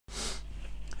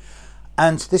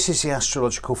And this is the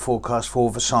astrological forecast for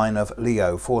the sign of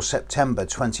Leo for September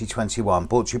 2021,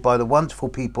 brought to you by the wonderful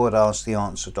people at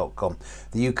AskTheAnswer.com,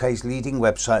 the UK's leading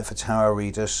website for tarot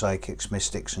readers, psychics,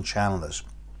 mystics and channelers.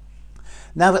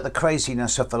 Now that the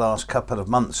craziness of the last couple of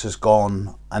months has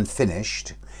gone and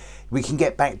finished, we can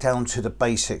get back down to the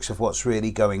basics of what's really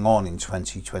going on in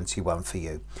 2021 for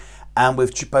you. And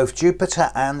with both Jupiter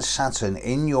and Saturn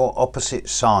in your opposite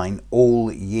sign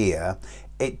all year,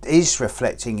 it is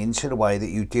reflecting into the way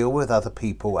that you deal with other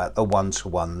people at the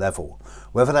one-to-one level.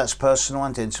 Whether that's personal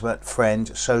and intimate,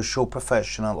 friend, social,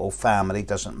 professional or family,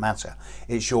 doesn't matter.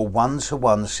 It's your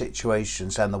one-to-one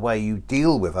situations and the way you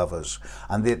deal with others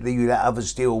and that you let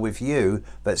others deal with you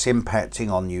that's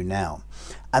impacting on you now.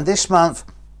 And this month,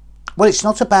 well, it's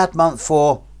not a bad month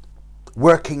for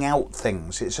working out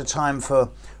things. It's a time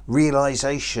for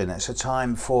realization. It's a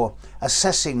time for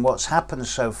assessing what's happened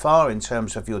so far in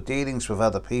terms of your dealings with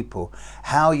other people,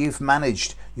 how you've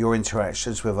managed your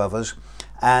interactions with others,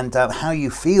 and how you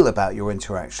feel about your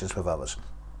interactions with others.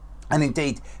 And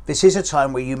indeed, this is a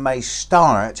time where you may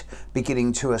start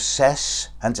beginning to assess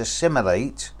and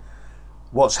assimilate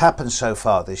what's happened so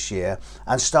far this year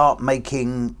and start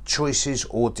making choices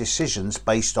or decisions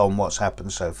based on what's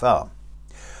happened so far.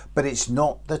 But it's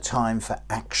not the time for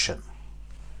action.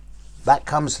 That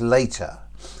comes later.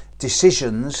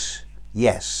 Decisions,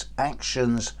 yes.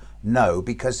 Actions, no,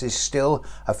 because there's still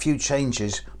a few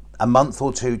changes a month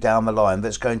or two down the line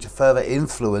that's going to further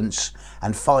influence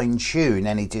and fine-tune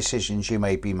any decisions you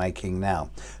may be making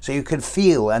now. So you can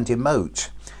feel and emote,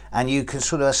 and you can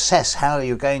sort of assess how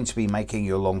you're going to be making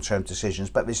your long-term decisions,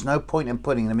 but there's no point in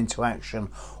putting them into action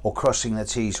or crossing the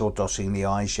T's or dotting the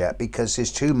I's yet, because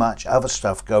there's too much other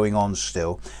stuff going on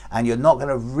still, and you're not going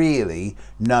to really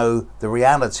know the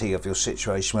reality of your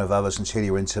situation with others until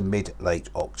you're into mid-late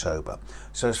October.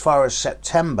 So as far as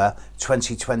September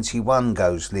 2021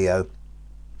 goes, Leo,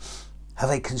 have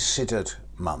a considered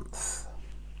month.